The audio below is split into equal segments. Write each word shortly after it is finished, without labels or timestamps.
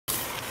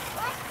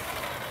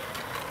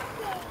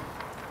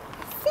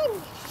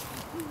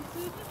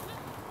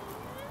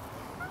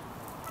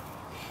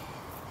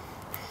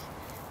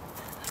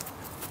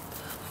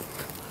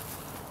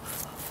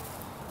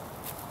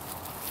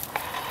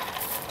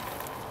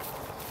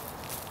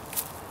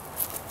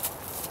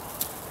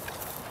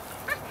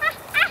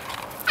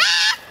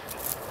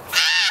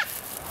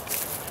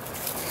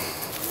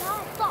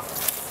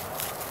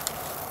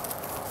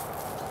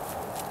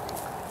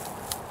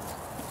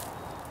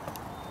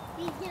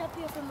Get up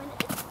here for a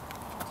minute.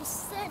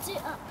 Just set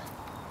it up.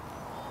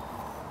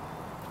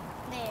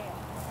 There.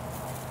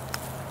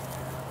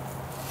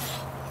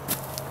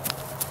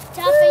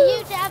 Time for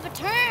you to have a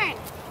turn.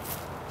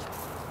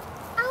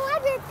 I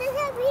want to sit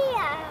up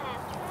here.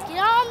 Get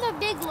on the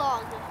big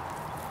log.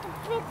 The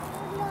big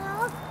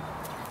log.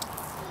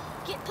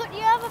 Put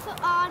your other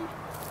foot on.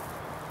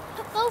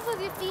 Put both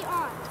of your feet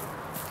on.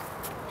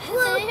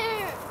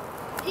 There.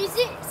 Is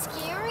it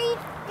scary?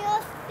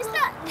 Yeah. It's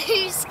not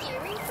very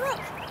scary. Look.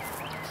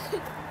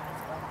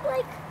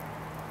 Like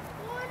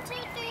 1, 2,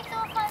 3,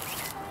 4, 5,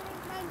 6, 7,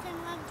 8, 9, 10,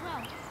 11,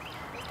 12.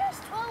 This goes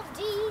 12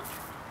 deep.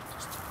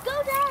 Just go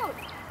down.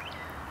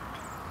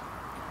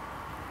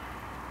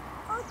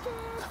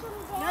 okay, jump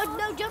No, down.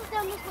 no, jump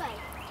down this way.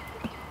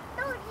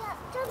 No,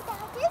 jump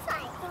down this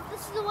way. No,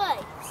 this is the way.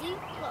 See?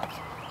 Look.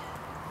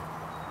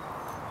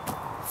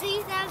 See,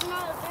 that's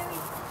not a very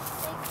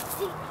big,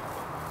 deep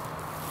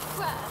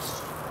crash.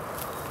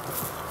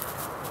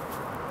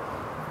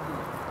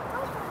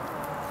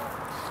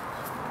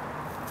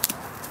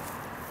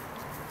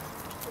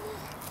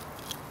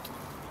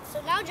 So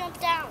now jump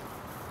down.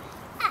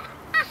 I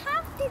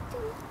have to jump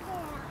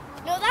down.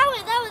 No, that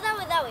way, that way, that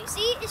way, that way.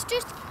 See, it's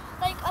just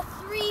like a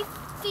 3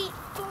 feet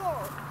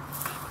fall.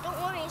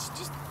 Don't worry, it's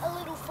just a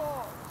little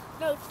fall.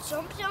 No,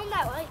 jump down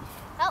that way.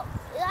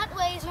 That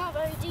way is not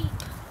very deep.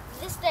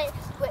 This way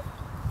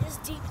is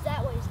deep,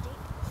 that way is deep.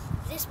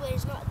 This way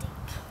is not deep.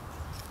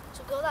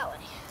 So go that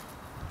way.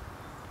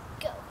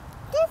 Go.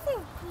 This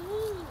is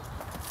deep.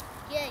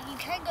 Yeah, you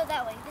can go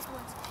that way. This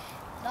one's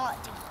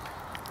not deep.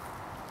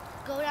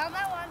 Go down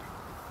that one.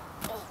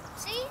 Oh,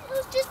 see, it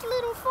was just a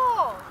little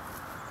fall.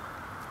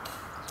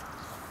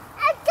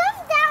 I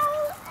jumped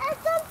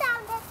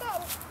down the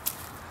thing.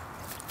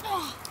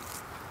 Oh.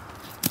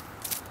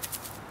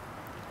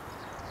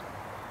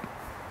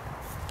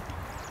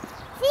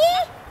 See?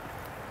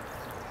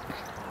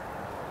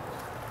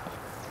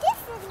 This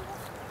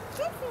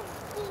is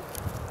deep.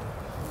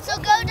 So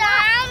go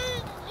down,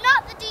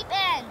 not the deep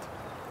end.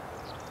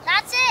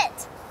 That's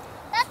it.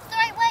 That's the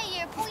right way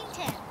you're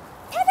pointing.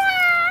 Ta-da!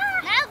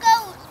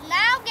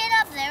 Now get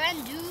up there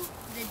and do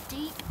the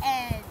deep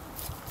end.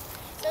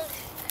 So,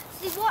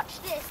 see,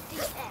 watch this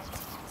deep end.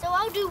 So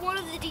I'll do one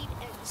of the deep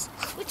ends.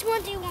 Which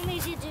one do you want me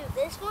to do?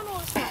 This one or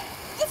this one?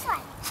 This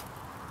one.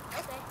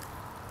 Okay.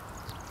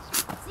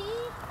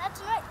 See,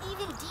 that's not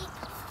even deep.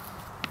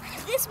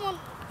 This one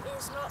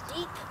is not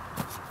deep.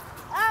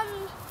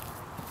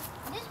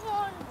 This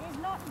one is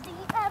not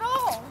deep at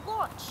all.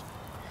 Watch.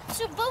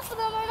 So both of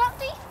them are not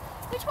deep.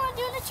 Which one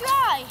do you want to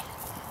try?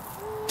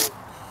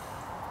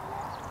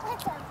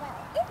 What's up,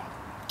 brother?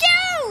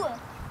 Go!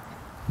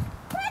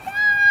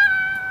 Ta-da!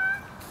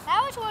 Now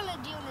which one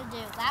do you want to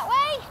do? That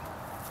way?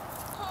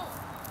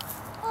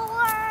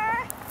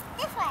 Or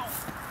this way.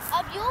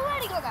 You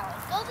already go that way.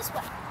 Go this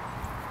way.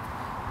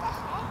 This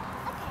way?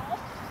 Okay.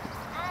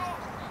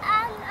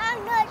 I'm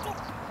not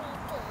just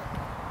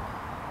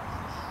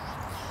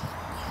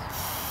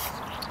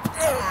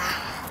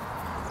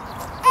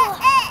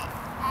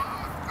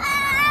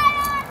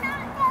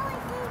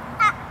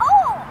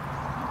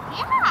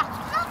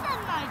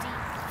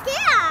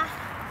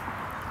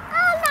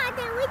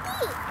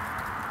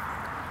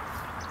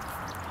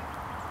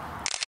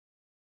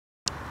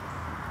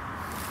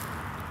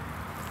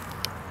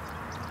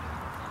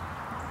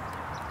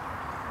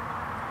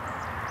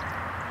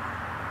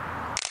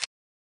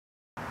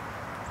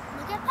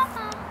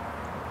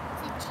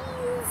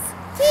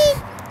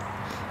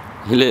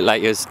You look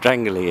like you're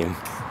strangling him.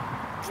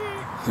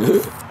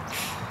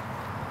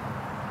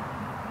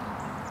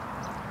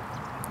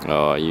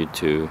 Oh, you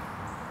too.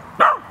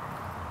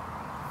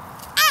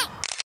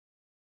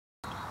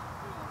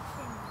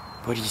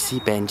 What do you see,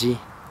 Benji?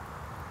 Look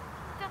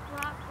at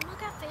Rock,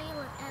 look at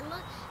Phelan, and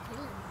look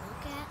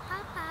at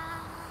Papa.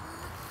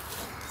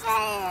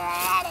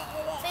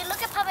 Say,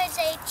 look at Papa and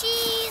say,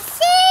 cheese!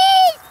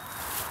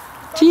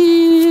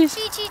 Cheese!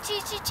 Cheese, cheese,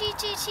 cheese, cheese, cheese,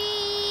 cheese,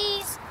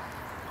 cheese!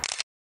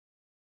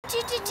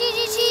 Cheese, cheese, cheese,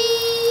 cheese,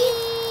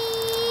 cheese!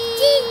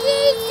 Cheese,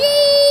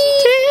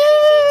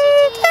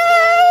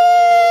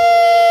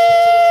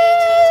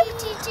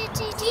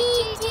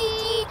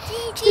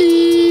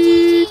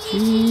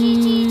 cheese,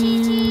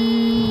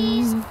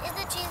 cheese! Is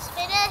the cheese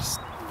finished?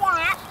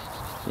 that.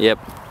 Yep.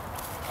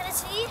 Can I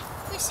see?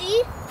 Can we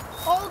see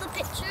all the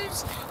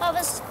pictures of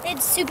us in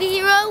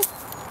superhero?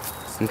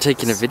 I'm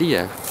taking a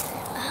video.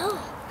 Oh,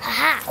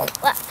 haha.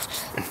 What?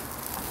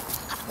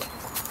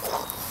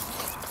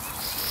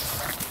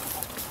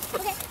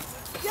 Okay.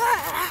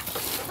 Yeah.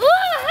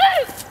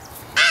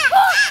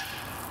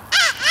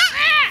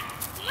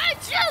 My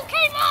shoe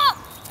came off!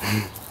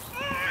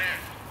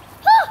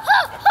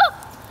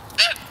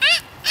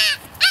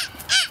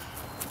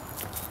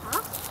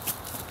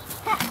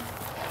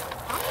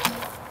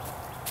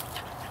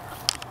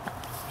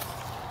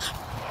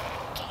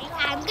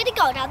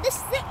 go down this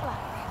zip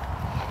line.